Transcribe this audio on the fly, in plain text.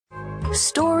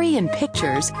Story and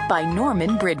Pictures by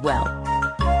Norman Bridwell.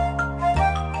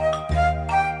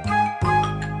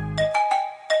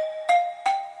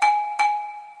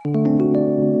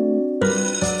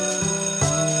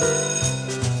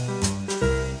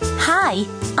 Hi,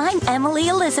 I'm Emily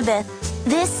Elizabeth.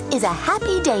 This is a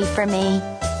happy day for me.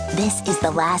 This is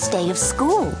the last day of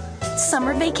school.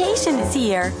 Summer vacation is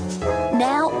here.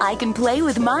 Now I can play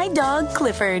with my dog,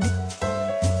 Clifford.